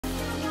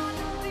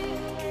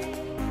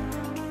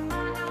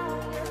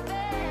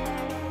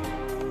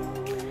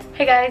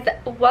Hey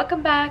guys,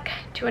 welcome back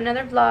to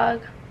another vlog.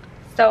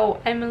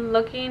 So I'm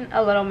looking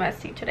a little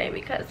messy today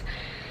because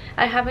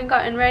I haven't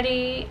gotten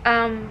ready,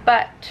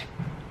 but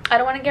I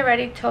don't want to get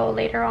ready till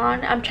later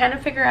on. I'm trying to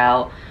figure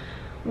out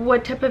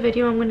what type of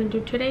video I'm going to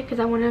do today because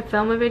I want to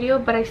film a video,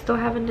 but I still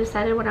haven't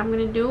decided what I'm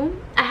going to do.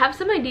 I have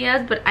some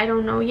ideas, but I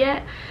don't know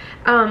yet.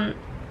 I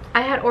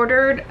had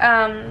ordered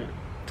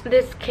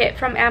this kit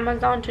from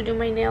Amazon to do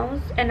my nails,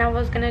 and I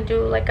was going to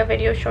do like a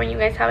video showing you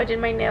guys how I did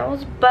my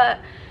nails, but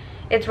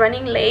it's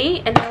running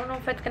late and I don't know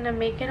if it's gonna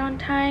make it on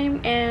time.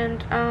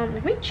 And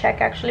let me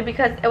check actually,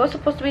 because it was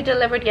supposed to be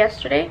delivered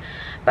yesterday,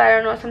 but I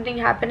don't know, something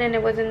happened and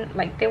it wasn't,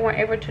 like, they weren't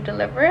able to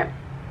deliver it.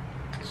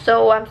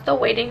 So I'm still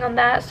waiting on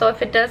that. So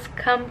if it does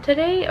come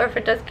today, or if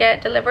it does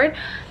get delivered,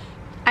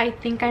 I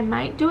think I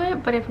might do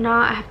it, but if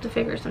not, I have to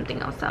figure something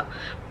else out.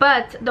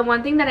 But the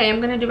one thing that I am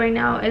gonna do right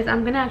now is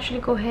I'm gonna actually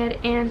go ahead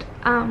and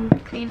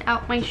clean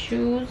out my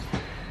shoes.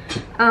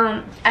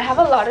 I have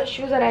a lot of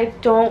shoes that I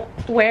don't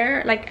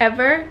wear like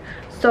ever,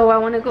 so I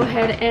want to go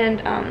ahead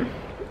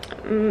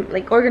and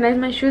like organize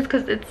my shoes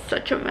because it's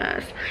such a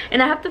mess,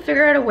 and I have to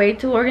figure out a way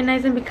to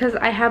organize them because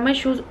I have my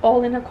shoes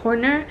all in a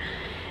corner.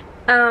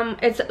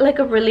 It's like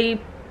a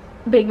really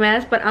big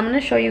mess, but I'm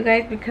gonna show you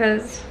guys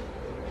because,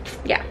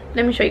 yeah,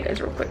 let me show you guys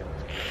real quick.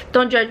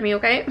 Don't judge me,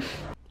 okay?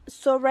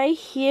 So right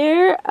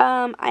here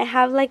I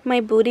have like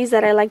my booties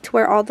that I like to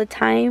wear all the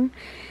time,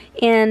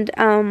 and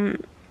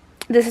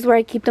this is where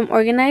I keep them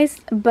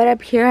organized. But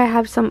up here I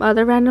have some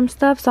other random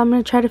stuff, so I'm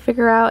gonna try to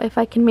figure out if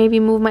I can maybe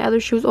move my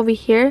other shoes over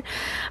here,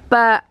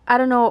 but I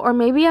don't know. Or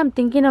maybe I'm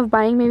thinking of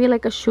buying maybe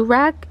like a shoe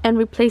rack and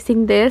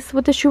replacing this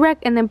with the shoe rack,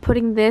 and then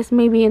putting this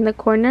maybe in the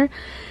corner,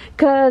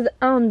 because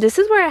this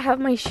is where I have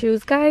my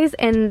shoes, guys,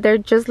 and they're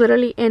just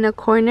literally in a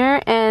corner.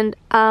 And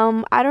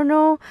I don't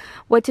know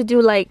what to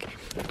do. Like,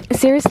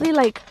 seriously,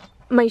 like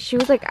my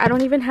shoes, like I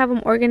don't even have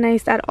them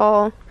organized at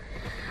all.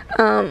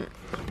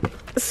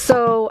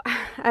 So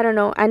I don't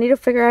know, I need to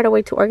figure out a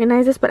way to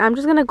organize this, but I'm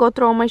just gonna go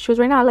through all my shoes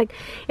right now. Like,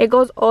 it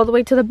goes all the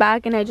way to the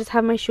back and I just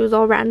have my shoes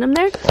all random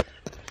there.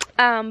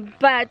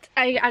 But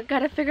I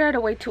gotta figure out a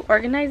way to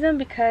organize them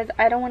because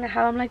I don't want to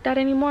have them like that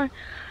anymore.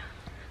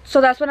 So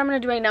that's what I'm gonna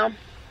do right now.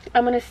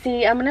 I'm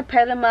gonna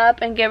pair them up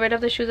and get rid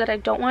of the shoes that I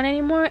don't want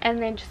anymore, and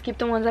then just keep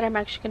the ones that I'm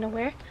actually gonna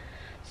wear.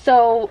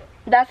 So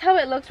that's how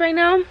it looks right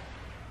now.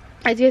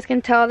 As you guys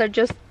can tell, they're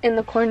just in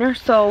the corner.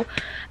 So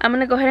I'm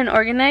gonna go ahead and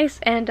organize,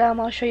 and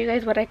I'll show you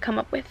guys what I come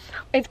up with.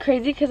 It's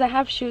crazy because I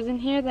have shoes in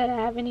here that I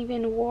haven't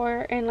even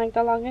wore in like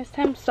the longest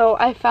time. So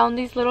I found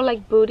these little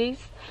like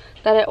booties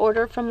that I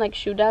ordered from like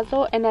Shoe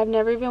Dazzle, and I've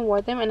never even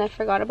wore them and I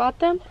forgot about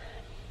them.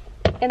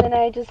 And then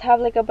I just have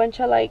like a bunch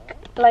of like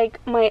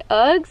my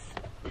Uggs.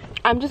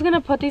 I'm just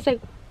gonna put these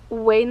like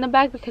way in the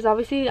back because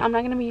obviously I'm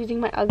not gonna be using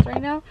my Uggs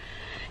right now.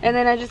 And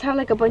then I just have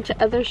like a bunch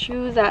of other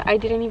shoes that I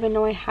didn't even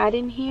know I had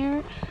in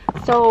here.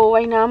 So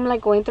right now I'm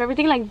like going through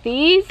everything. Like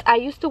these, I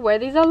used to wear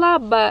these a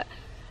lot, but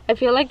I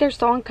feel like they're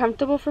so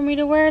uncomfortable for me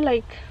to wear.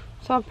 Like,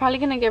 so I'm probably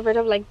gonna get rid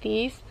of like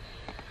these.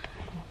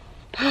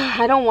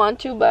 I don't want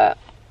to, but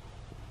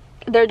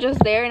they're just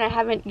there and I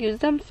haven't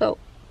used them, so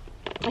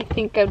I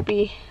think it'd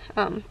be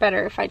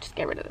better if I just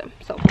get rid of them.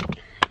 So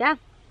yeah,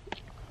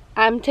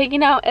 I'm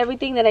taking out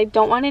everything that I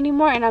don't want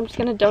anymore, and I'm just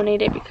gonna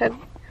donate it because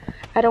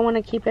I don't want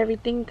to keep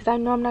everything because I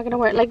know I'm not gonna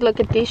wear it. Like, look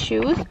at these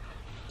shoes.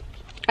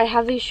 I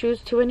have these shoes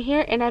too in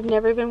here, and I've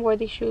never even wore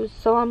these shoes.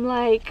 So I'm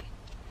like,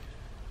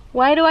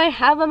 why do I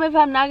have them if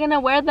I'm not gonna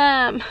wear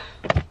them?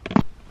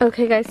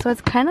 Okay guys, so it's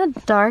kind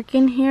of dark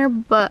in here,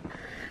 but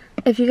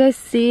if you guys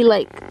see,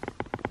 like,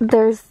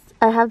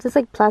 I have this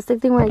like plastic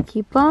thing where I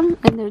keep them,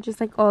 and they're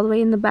just like all the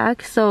way in the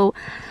back. So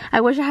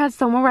I wish I had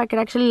somewhere where I could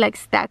actually like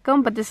stack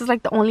them, but this is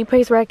like the only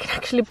place where I can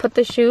actually put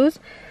the shoes.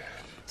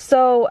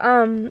 So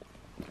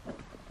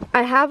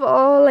I have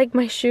all like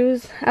my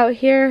shoes out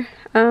here.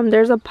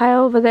 There's a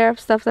pile over there of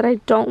stuff that I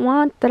don't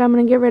want that I'm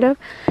gonna get rid of,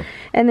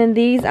 and then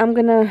these I'm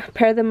gonna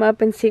pair them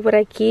up and see what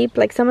I keep.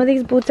 Like, some of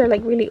these boots are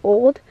like really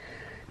old,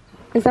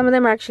 and some of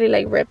them are actually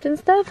like ripped and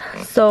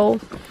stuff. So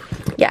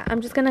yeah,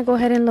 I'm just gonna go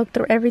ahead and look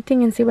through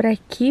everything and see what I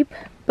keep.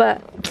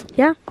 But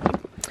yeah,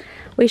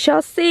 we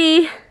shall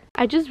see.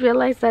 I just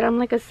realized that I'm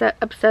like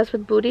obsessed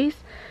with booties.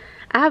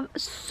 I have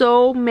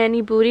so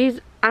many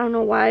booties. I don't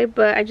know why,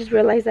 but I just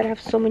realized that I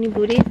have so many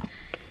booties.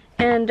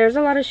 And there's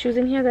a lot of shoes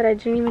in here that I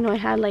didn't even know I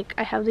had. Like,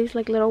 I have these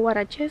like little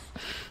huaraches,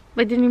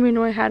 but I didn't even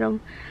know I had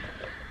them.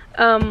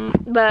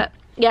 But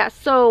yeah,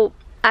 so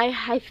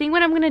I think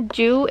what I'm gonna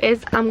do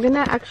is I'm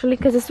gonna actually,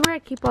 because this is where I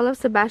keep all of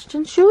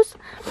Sebastian's shoes,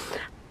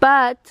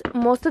 but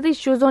most of these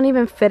shoes don't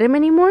even fit him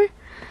anymore.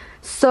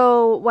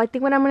 So I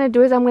think what I'm gonna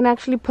do is I'm gonna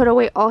actually put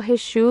away all his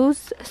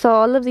shoes. So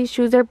all of these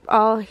shoes are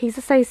all, he's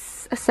a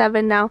size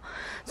 7 now,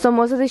 so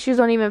most of these shoes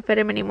don't even fit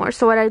him anymore.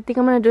 So what I think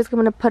I'm gonna do is I'm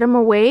gonna put them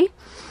away,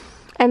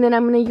 and then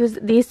I'm gonna use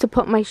these to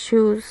put my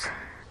shoes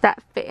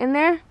that fit in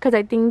there, because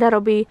I think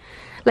that'll be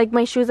like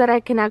my shoes that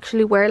I can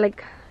actually wear,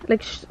 like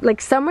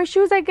summer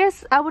shoes, I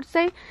guess I would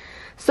say.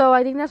 So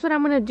I think that's what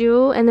I'm gonna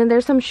do. And then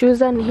there's some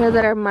shoes in here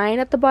that are mine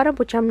at the bottom,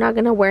 which I'm not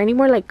gonna wear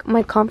anymore. Like,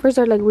 my Converse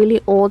are like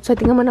really old, so I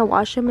think I'm gonna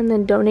wash them and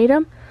then donate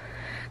them.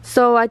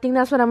 So I think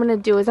that's what I'm gonna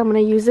do, is I'm gonna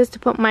use this to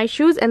put my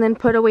shoes and then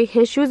put away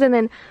his shoes, and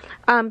then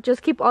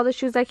just keep all the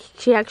shoes that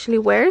she actually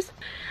wears.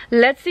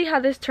 Let's see how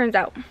this turns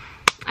out.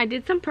 I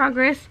did some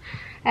progress.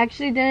 I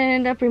actually didn't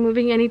end up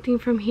removing anything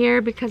from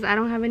here because I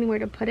don't have anywhere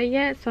to put it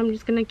yet, so I'm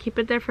just gonna keep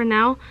it there for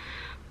now.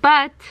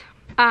 But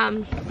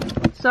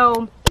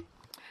so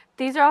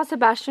these are all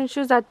Sebastian's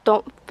shoes that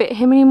don't fit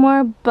him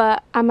anymore,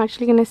 but I'm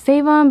actually gonna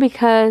save them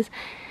because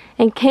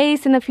in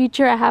case in the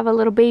future I have a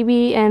little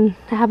baby and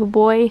I have a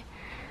boy,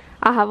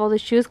 I'll have all the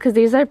shoes, because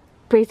these are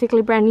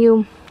basically brand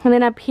new. And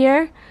then up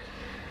here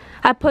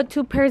I put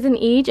 2 pairs in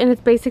each, and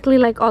it's basically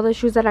like all the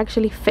shoes that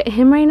actually fit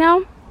him right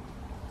now.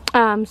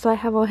 So I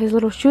have all his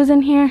little shoes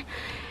in here,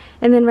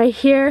 and then right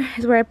here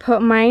is where I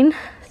put mine.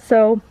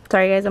 So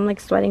sorry guys, I'm like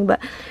sweating,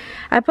 but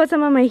I put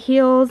some of my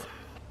heels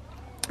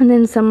and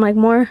then some like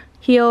more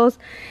heels.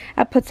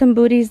 I put some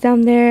booties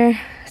down there,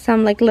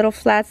 some like little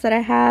flats that I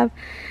have,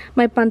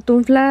 my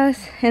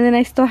pantuflas, and then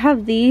I still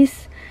have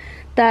these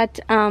that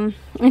I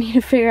need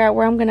to figure out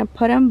where I'm gonna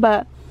put them,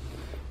 but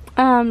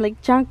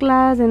like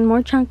chanclas and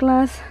more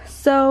chanclas.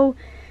 So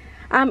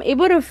I'm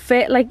able to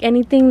fit like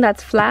anything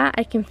that's flat,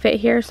 I can fit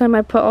here. So I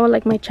might put all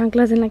like my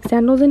chanclas and like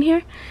sandals in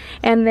here,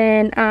 and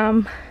then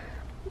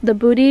the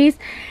booties,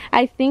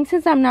 I think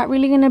since I'm not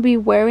really gonna be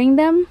wearing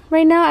them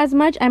right now as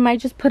much, I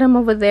might just put them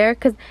over there,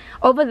 because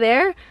over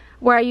there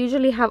where I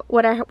usually have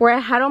where I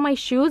had all my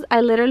shoes, I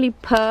literally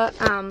put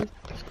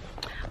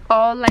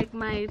all like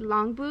my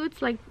long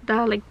boots, like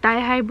the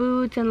thigh-high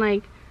boots and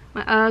like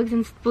my Uggs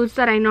and boots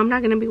that I know I'm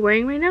not gonna be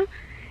wearing right now.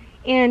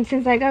 And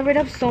since I got rid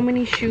of so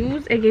many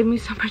shoes, it gave me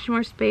so much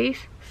more space.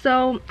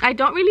 So I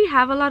don't really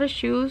have a lot of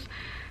shoes.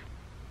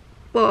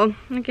 Well,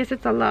 I guess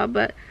it's a lot,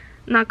 but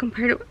not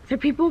compared to other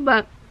people.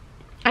 But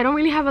I don't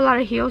really have a lot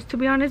of heels, to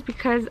be honest,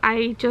 because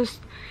I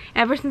just,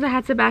 ever since I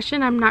had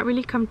Sebastian, I'm not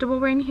really comfortable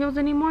wearing heels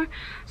anymore.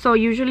 So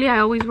usually I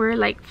always wear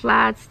like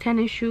flats,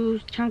 tennis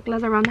shoes,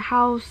 chanclas around the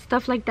house,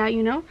 stuff like that,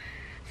 you know.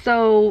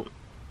 So,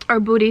 or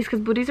booties,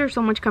 because booties are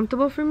so much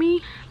comfortable for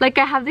me. Like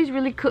I have these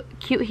really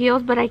cute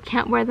heels, but I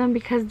can't wear them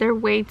because they're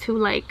way too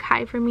like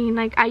high for me.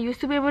 Like I used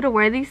to be able to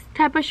wear these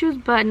type of shoes,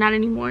 but not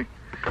anymore.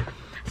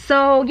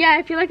 So yeah,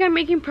 I feel like I'm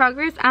making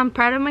progress. I'm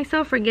proud of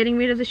myself for getting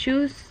rid of the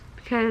shoes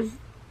because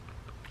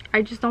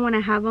I just don't want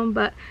to have them.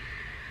 But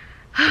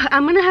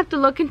I'm gonna have to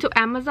look into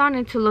Amazon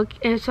and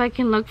so I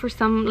can look for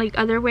some like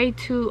other way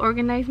to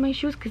organize my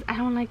shoes, because I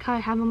don't like how I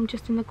have them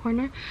just in the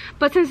corner.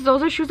 But since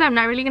those are shoes that I'm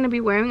not really gonna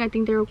be wearing, I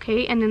think they're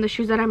okay. And then the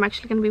shoes that I'm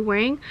actually gonna be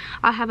wearing,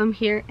 I'll have them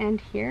here and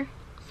here.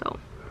 So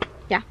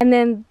yeah, and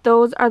then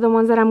those are the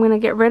ones that I'm gonna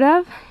get rid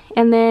of.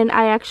 And then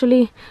I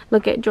actually,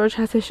 look at George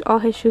has all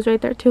his shoes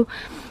right there too.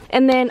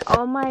 And then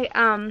all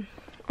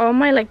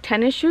my like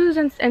tennis shoes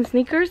and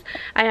sneakers,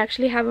 I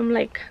actually have them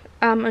like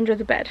under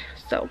the bed.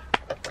 So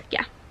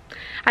yeah,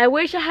 I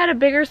wish I had a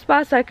bigger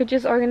spot so I could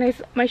just organize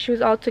my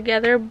shoes all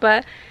together,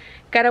 but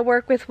gotta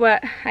work with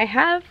what I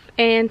have.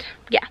 And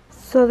yeah,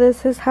 so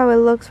this is how it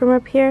looks from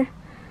up here.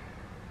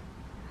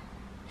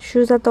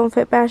 Shoes that don't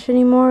fit Bash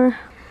anymore,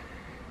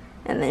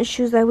 and then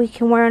shoes that we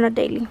can wear on a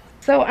daily.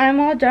 So I'm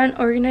all done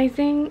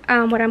organizing.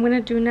 What I'm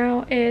gonna do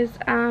now is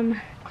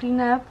clean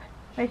up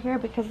right here,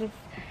 because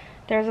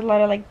there's a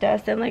lot of like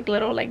dust and like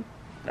little like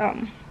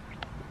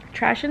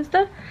trash and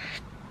stuff.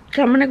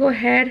 So I'm gonna go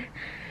ahead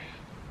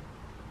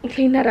and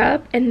clean that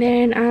up. And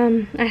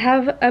then I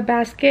have a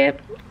basket.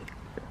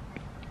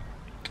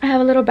 I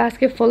have a little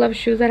basket full of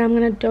shoes that I'm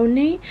gonna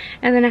donate,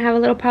 and then I have a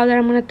little pile that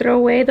I'm gonna throw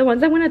away. The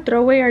ones I'm gonna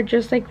throw away are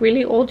just like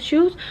really old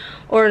shoes,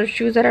 or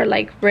shoes that are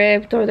like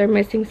ripped or they're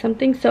missing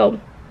something. So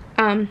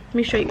let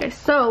me show you guys.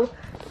 So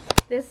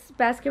this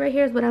basket right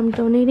here is what I'm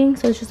donating.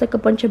 So it's just like a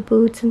bunch of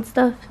boots and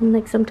stuff, and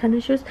like some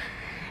tennis shoes.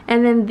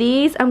 And then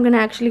these I'm gonna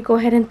actually go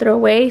ahead and throw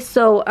away.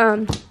 So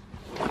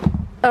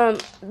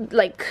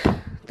like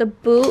the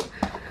boot,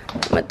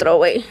 I'm gonna throw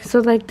away. So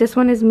like this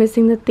one is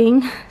missing the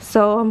thing,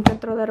 so I'm gonna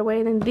throw that away.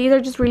 And then these are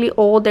just really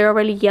old, they're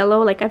already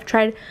yellow. Like I've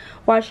tried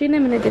washing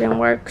them and it didn't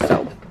work.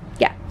 So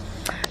yeah,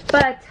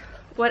 but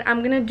what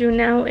I'm gonna do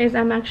now is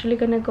I'm actually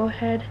gonna go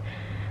ahead,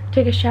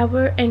 take a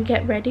shower and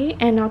get ready,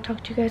 and I'll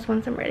talk to you guys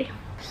once I'm ready.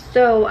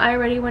 So I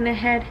already went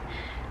ahead,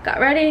 got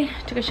ready,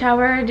 took a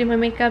shower, did my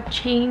makeup,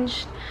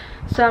 changed.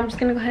 So I'm just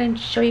gonna go ahead and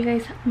show you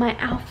guys my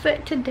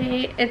outfit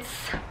today.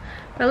 It's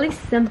really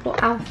simple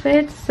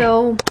outfit.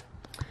 So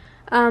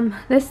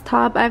this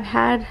top I've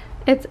had,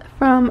 it's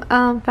from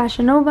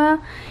Fashion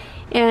Nova,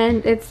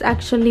 and it's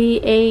actually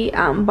a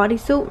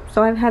bodysuit.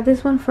 So I've had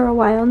this one for a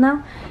while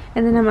now.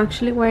 And then I'm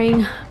actually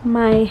wearing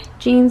my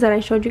jeans that I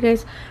showed you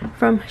guys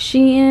from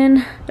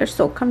Shein. They're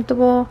so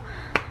comfortable,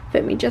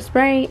 fit me just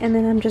right. And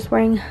then I'm just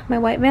wearing my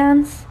white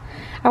Vans.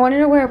 I wanted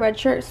to wear a red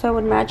shirt so it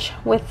would match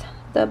with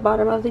the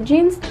bottom of the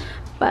jeans,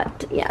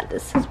 but yeah,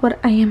 this is what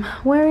I am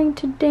wearing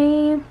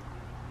today.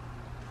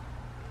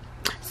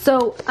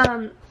 So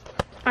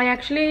I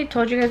actually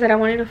told you guys that I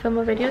wanted to film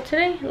a video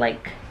today,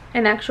 like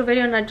an actual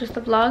video, not just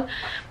a vlog.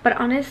 But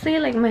honestly,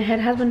 like my head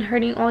has been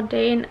hurting all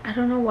day, and I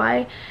don't know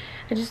why.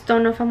 I just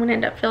don't know if I'm gonna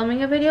end up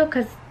filming a video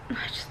because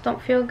I just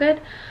don't feel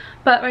good.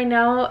 But right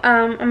now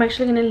I'm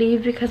actually gonna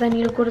leave because I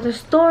need to go to the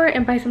store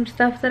and buy some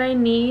stuff that I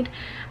need.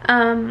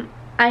 I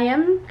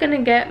am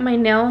gonna get my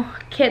nail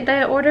kit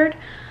that I ordered,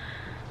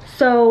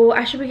 so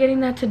I should be getting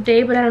that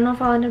today, but I don't know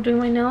if I'll end up doing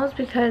my nails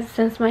because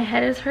since my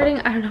head is hurting,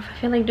 I don't know if I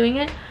feel like doing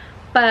it.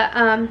 But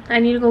I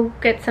need to go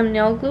get some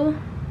nail glue.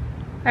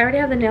 I already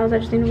have the nails, I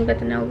just need to go get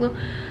the nail glue.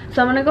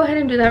 So I'm gonna go ahead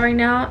and do that right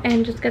now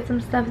and just get some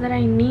stuff that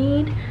I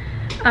need.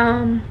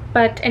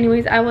 But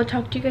anyways, I will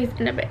talk to you guys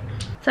in a bit.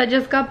 So I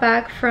just got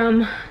back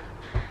from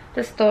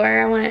the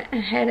store. I went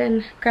ahead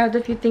and grabbed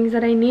a few things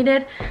that I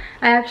needed.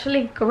 I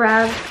actually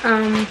grabbed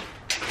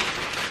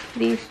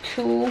these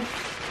two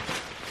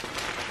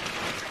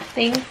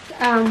things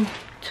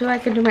so I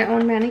could do my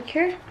own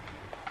manicure.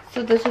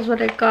 So this is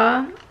what I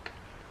got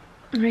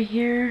right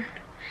here.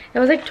 It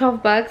was like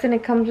 12 bucks and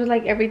it comes with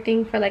like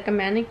everything for like a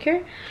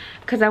manicure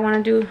because I want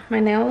to do my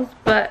nails.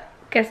 But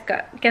guess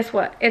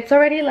what, it's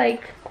already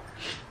like,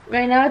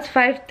 right now it's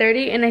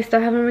 5:30 and I still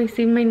haven't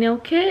received my nail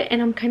kit,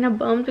 and I'm kind of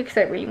bummed because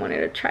I really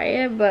wanted to try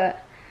it,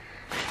 but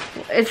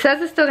it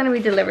says it's still going to be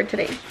delivered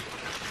today.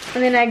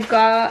 And then I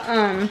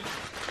got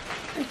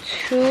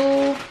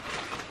two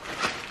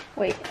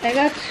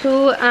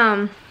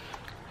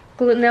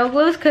nail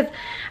glues because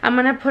I'm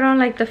gonna put on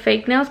like the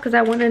fake nails because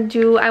I want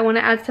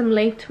to add some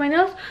length to my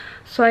nails.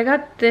 So I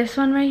got this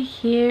one right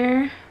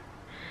here.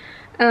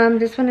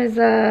 This one is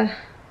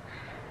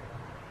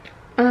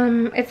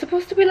it's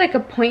supposed to be like a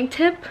point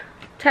tip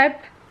type.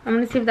 I'm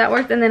gonna see if that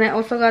works. And then I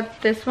also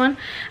got this one.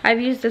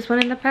 I've used this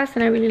one in the past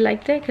and I really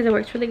liked it because it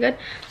works really good.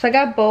 So I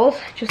got both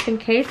just in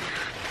case.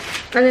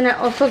 And then I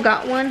also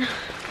got one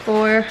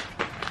for,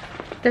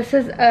 this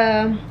is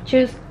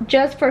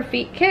just for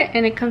feet kit,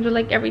 and it comes with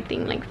like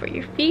everything like for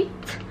your feet.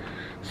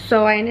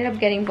 So I ended up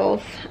getting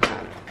both.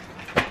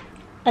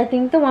 I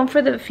think the one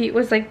for the feet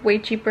was like way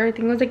cheaper. I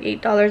think it was like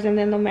 $8, and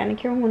then the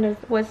manicure one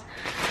was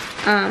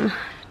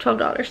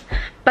 $12.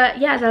 But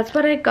yeah, that's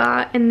what I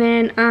got. And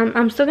then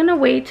I'm still gonna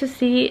wait to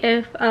see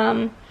if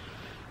the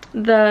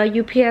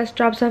UPS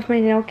drops off my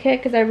nail kit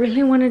because I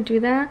really want to do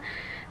that.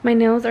 My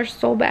nails are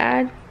so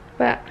bad.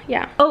 But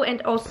yeah. Oh,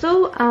 and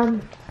also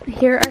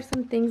here are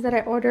some things that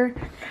I ordered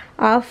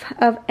off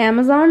of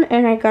Amazon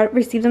and I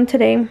received them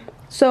today.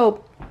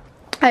 So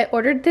I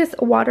ordered this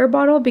water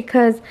bottle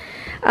because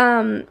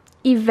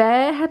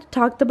Yvette had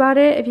talked about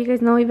it. If you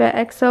guys know Yvette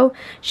XO,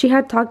 she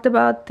had talked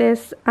about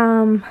this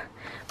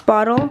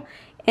bottle,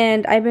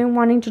 and I've been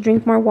wanting to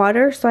drink more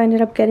water, so I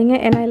ended up getting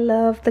it, and I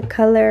love the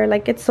color.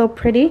 Like, it's so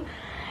pretty.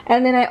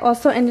 And then I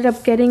also ended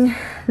up getting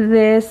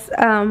this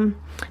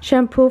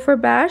shampoo for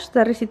Bash,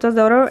 the Recitos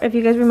de Oro. If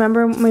you guys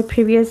remember my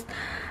previous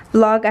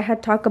vlog, I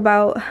had talked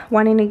about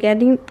wanting to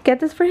get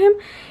this for him,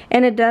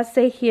 and it does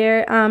say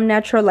here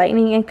natural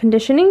lightening and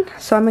conditioning,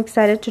 so I'm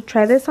excited to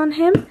try this on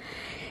him.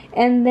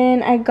 And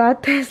then I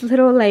got this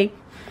little like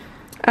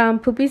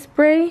poopy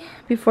spray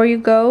before you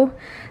go.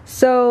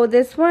 So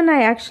this one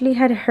I actually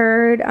had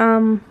heard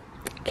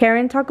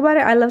Karen talk about it.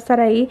 I love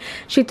Sarai.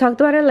 She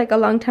talked about it like a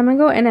long time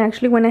ago, and I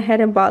actually went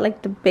ahead and bought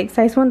like the big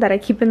size one that I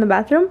keep in the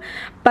bathroom,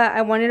 but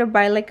I wanted to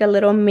buy like a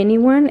little mini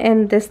one,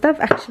 and this stuff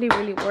actually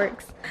really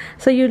works.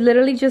 So you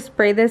literally just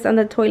spray this on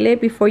the toilet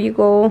before you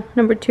go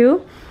number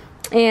 2,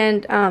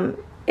 and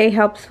it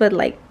helps with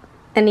like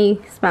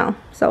any smell.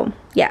 So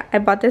yeah, I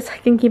bought this so I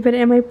can keep it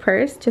in my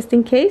purse just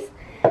in case.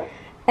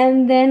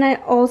 And then I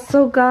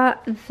also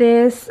got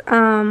this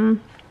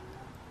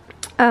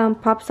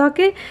pop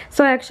socket.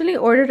 So I actually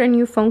ordered a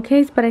new phone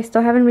case, but I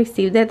still haven't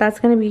received it.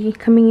 That's going to be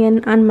coming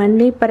in on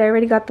Monday, but I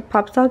already got the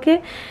pop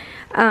socket.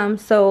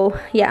 So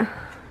yeah,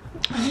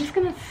 I'm just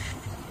gonna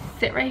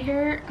sit right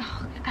here.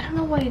 Oh, I don't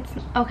know why it's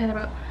okay. There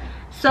we go.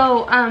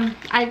 So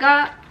I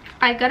got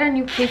a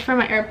new case for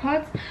my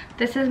AirPods.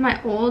 This is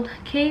my old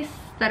case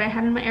that I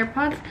had in my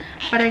AirPods,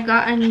 but I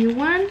got a new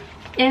one,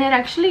 and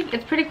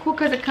it's pretty cool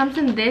because it comes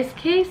in this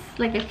case,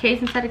 like a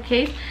case inside a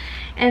case.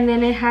 And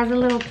then it has a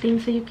little thing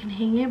so you can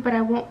hang it, but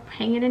I won't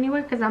hang it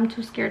anywhere because I'm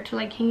too scared to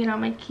like hang it on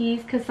my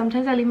keys, because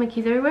sometimes I leave my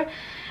keys everywhere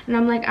and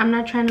I'm like, I'm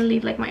not trying to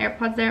leave like my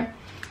AirPods there.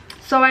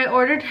 So I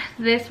ordered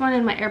this one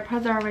and my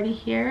AirPods are already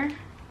here.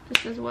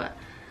 This is what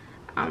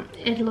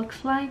it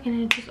looks like,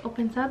 and it just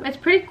opens up. It's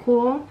pretty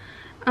cool.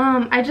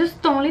 The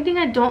only thing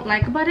I don't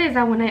like about it is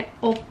that when I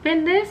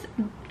open this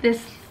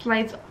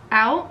slides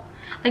out.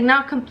 Like,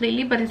 not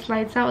completely, but it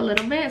slides out a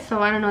little bit. So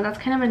I don't know, that's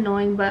kind of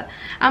annoying, but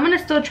I'm gonna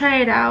still try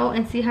it out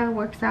and see how it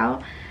works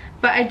out.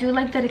 But I do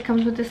like that it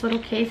comes with this little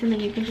case, and then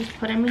you can just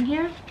put them in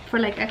here for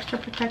like extra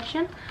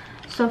protection.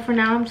 So for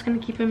now I'm just gonna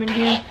keep them in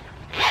here.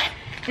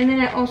 And then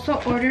I also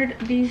ordered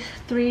these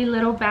 3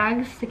 little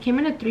bags. They came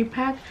in a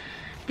 3-pack.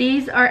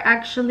 These are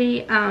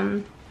actually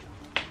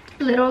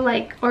little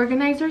like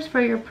organizers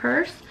for your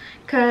purse,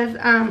 because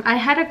I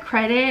had a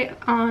credit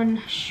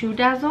on Shoe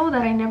Dazzle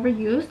that I never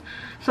used.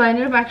 So I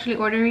ended up actually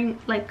ordering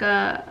like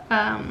a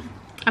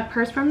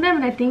purse from them,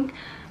 and I think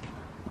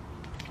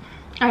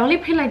I only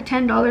paid like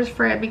 $10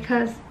 for it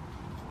because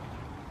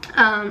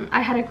I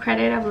had a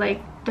credit of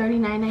like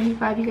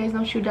 $39.95. You guys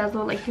know Shoe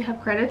Dazzle, like, you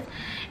have credits,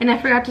 and I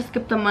forgot to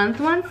skip the month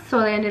once, so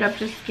they ended up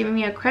just giving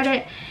me a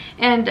credit.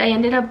 And I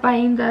ended up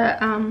buying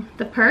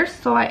the purse.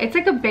 So it's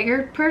like a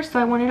bigger purse, so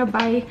I wanted to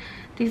buy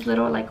these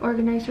little like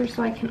organizers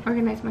so I can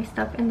organize my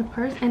stuff in the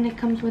purse. And it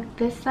comes with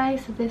this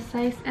size,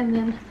 and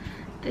then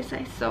this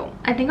size. So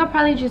I think I'll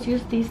probably just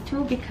use these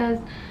two because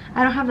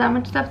I don't have that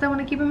much stuff that I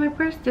want to keep in my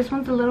purse. This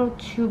one's a little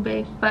too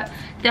big, but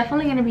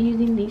definitely going to be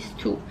using these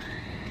two.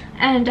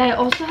 And I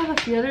also have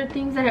a few other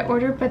things that I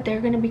ordered, but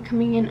they're going to be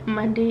coming in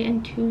Monday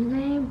and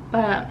Tuesday.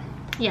 But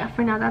yeah,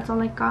 for now that's all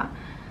I got.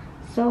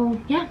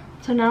 So yeah,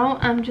 so now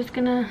I'm just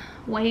gonna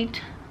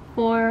wait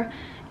for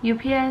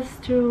UPS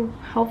to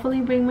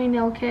hopefully bring my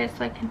nail kit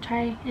so I can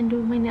try and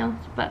do my nails,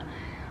 but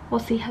we'll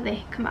see how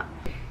they come out.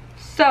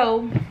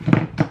 So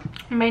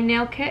my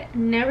nail kit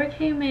never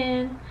came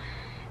in,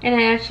 and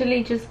I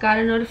actually just got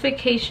a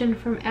notification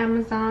from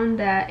Amazon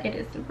that it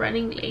is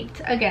running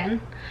late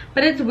again.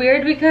 But it's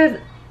weird because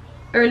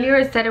earlier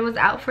it said it was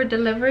out for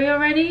delivery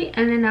already,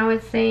 and then now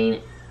it's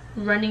saying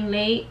running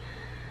late.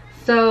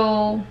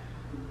 So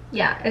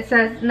yeah, it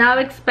says now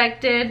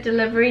expected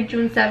delivery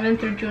June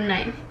 7th through June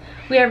 9th.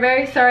 We are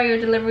very sorry your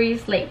delivery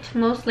is late.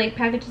 Most late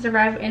packages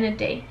arrive in a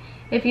day.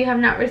 If you have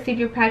not received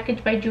your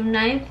package by June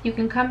 9th, you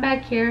can come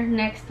back here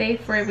next day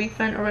for a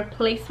refund or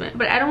replacement.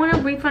 But I don't want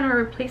a refund or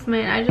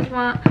replacement. I just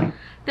want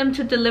them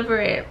to deliver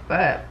it.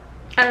 But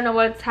I don't know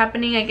what's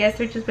happening. I guess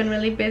they've just been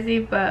really busy.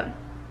 But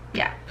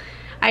yeah,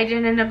 I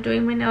didn't end up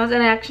doing my nails.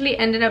 And I actually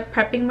ended up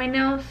prepping my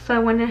nails. So I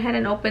went ahead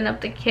and opened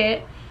up the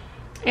kit.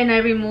 And I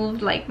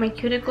removed like my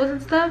cuticles and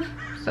stuff.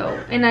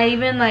 So, and I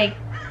even like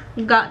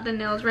got the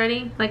nails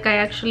ready. Like I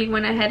actually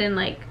went ahead and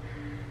like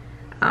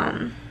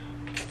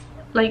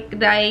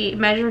I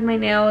measured my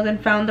nails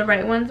and found the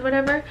right ones,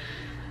 whatever.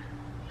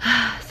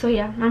 So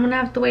yeah, I'm gonna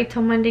have to wait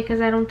till Monday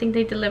because I don't think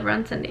they deliver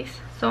on Sundays.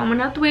 So I'm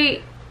gonna have to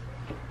wait.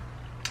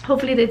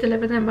 Hopefully they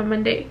deliver them by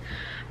Monday.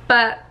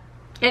 But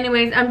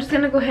anyways, I'm just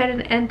gonna go ahead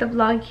and end the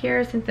vlog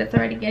here since it's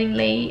already getting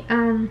late.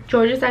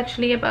 George is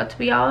actually about to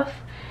be off,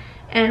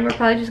 and we're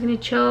probably just gonna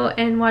chill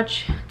and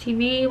watch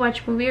TV,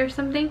 watch a movie or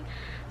something.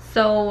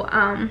 So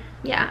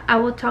yeah, I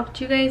will talk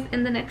to you guys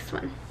in the next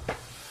one.